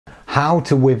how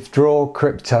to withdraw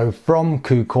crypto from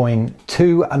Kucoin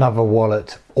to another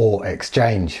wallet or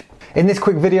exchange. In this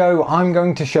quick video, I'm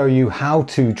going to show you how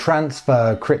to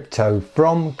transfer crypto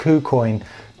from Kucoin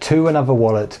to another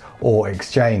wallet or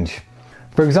exchange.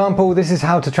 For example, this is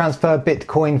how to transfer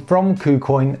Bitcoin from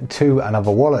Kucoin to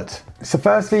another wallet. So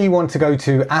firstly, you want to go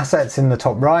to Assets in the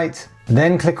top right,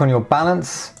 then click on your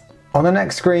balance. On the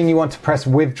next screen, you want to press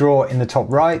Withdraw in the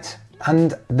top right.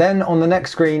 And then on the next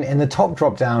screen in the top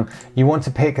drop down, you want to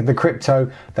pick the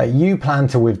crypto that you plan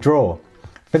to withdraw.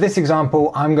 For this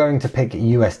example, I'm going to pick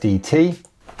USDT.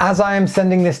 As I am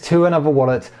sending this to another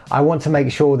wallet, I want to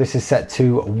make sure this is set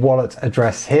to wallet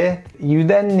address here. You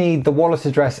then need the wallet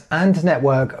address and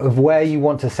network of where you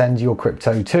want to send your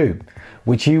crypto to,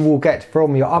 which you will get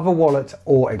from your other wallet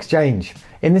or exchange.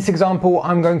 In this example,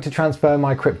 I'm going to transfer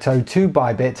my crypto to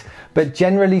Bybit, but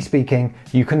generally speaking,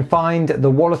 you can find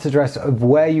the wallet address of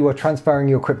where you are transferring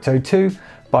your crypto to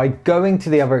by going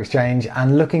to the other exchange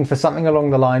and looking for something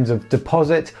along the lines of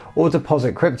deposit or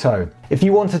deposit crypto. If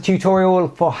you want a tutorial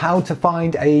for how to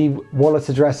find a wallet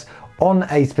address on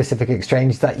a specific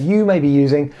exchange that you may be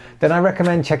using, then I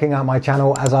recommend checking out my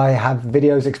channel, as I have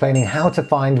videos explaining how to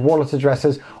find wallet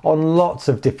addresses on lots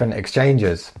of different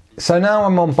exchanges. So now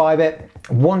I'm on Bybit.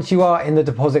 Once you are in the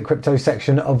deposit crypto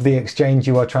section of the exchange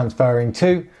you are transferring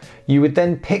to, you would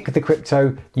then pick the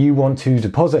crypto you want to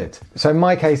deposit. So in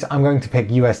my case, I'm going to pick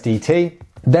USDT.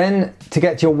 Then to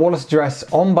get your wallet address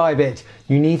on Bybit,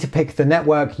 you need to pick the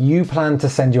network you plan to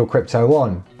send your crypto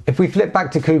on. If we flip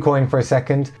back to Kucoin for a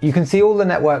second, you can see all the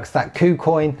networks that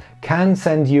Kucoin can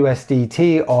send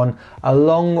USDT on,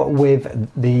 along with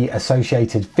the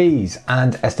associated fees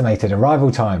and estimated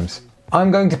arrival times. I'm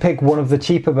going to pick one of the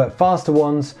cheaper but faster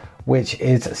ones, which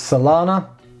is Solana.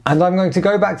 And I'm going to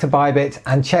go back to Bybit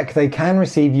and check they can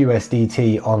receive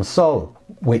USDT on Sol,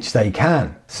 which they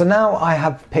can. So now I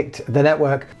have picked the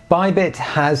network. Bybit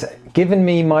has given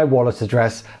me my wallet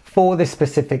address for this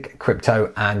specific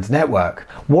crypto and network.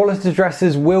 Wallet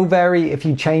addresses will vary if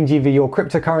you change either your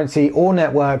cryptocurrency or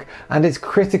network, and it's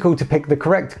critical to pick the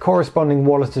correct corresponding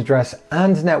wallet address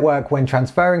and network when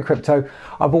transferring crypto,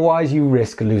 otherwise you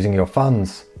risk losing your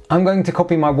funds. I'm going to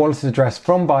copy my wallet address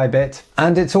from Bybit,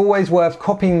 and it's always worth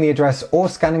copying the address or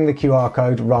scanning the QR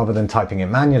code rather than typing it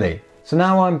manually. So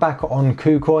now I'm back on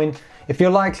Kucoin. If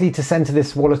you're likely to send to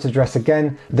this wallet address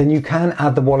again, then you can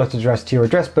add the wallet address to your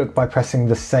address book by pressing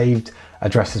the Saved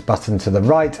Addresses button to the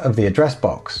right of the address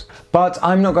box. But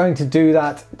I'm not going to do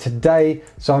that today,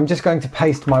 so I'm just going to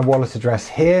paste my wallet address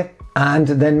here and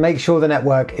then make sure the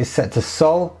network is set to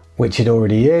Sol, which it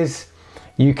already is.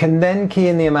 You can then key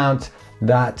in the amount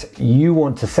that you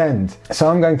want to send. So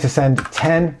I'm going to send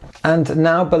 10, and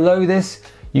now below this,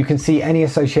 you can see any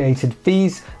associated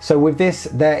fees. So with this,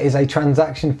 there is a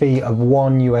transaction fee of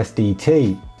 1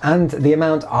 USDT, and the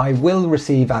amount I will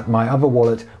receive at my other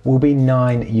wallet will be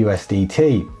 9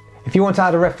 USDT. If you want to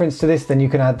add a reference to this, then you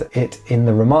can add it in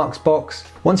the remarks box.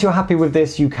 Once you're happy with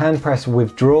this, you can press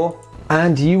withdraw,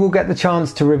 and you will get the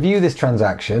chance to review this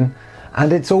transaction.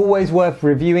 And it's always worth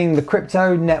reviewing the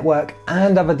crypto, network,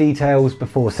 and other details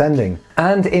before sending.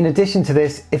 And in addition to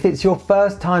this, if it's your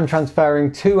first time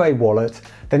transferring to a wallet,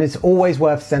 then it's always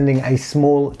worth sending a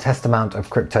small test amount of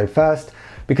crypto first,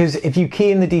 because if you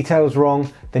key in the details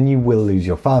wrong, then you will lose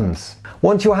your funds.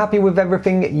 Once you're happy with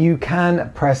everything, you can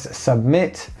press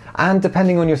submit. And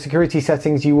depending on your security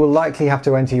settings, you will likely have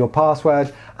to enter your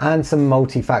password and some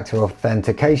multi-factor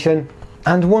authentication.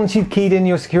 And once you've keyed in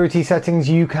your security settings,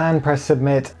 you can press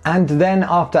submit, and then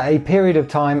after a period of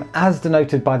time, as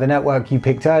denoted by the network you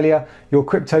picked earlier, your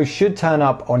crypto should turn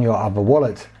up on your other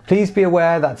wallet. Please be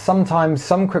aware that sometimes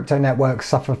some crypto networks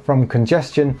suffer from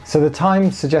congestion, so the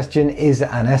time suggestion is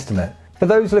an estimate. For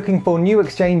those looking for new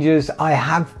exchanges, I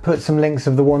have put some links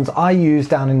of the ones I use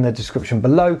down in the description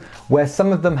below, where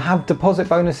some of them have deposit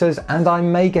bonuses, and I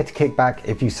may get a kickback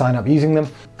if you sign up using them,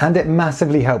 and it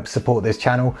massively helps support this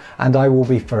channel, and I will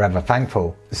be forever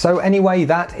thankful. So anyway,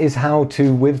 that is how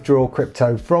to withdraw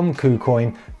crypto from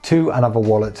Kucoin to another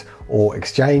wallet or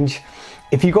exchange.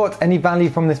 If you got any value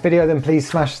from this video, then please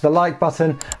smash the like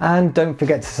button, and don't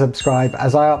forget to subscribe,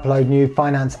 as I upload new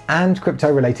finance and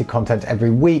crypto related content every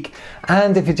week.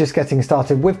 And if you're just getting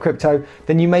started with crypto,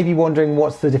 then you may be wondering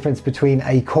what's the difference between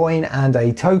a coin and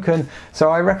a token, so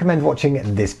I recommend watching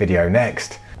this video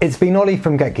next. It's been Ollie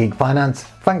from Get Geek Finance.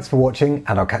 Thanks for watching,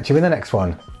 and I'll catch you in the next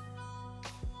one.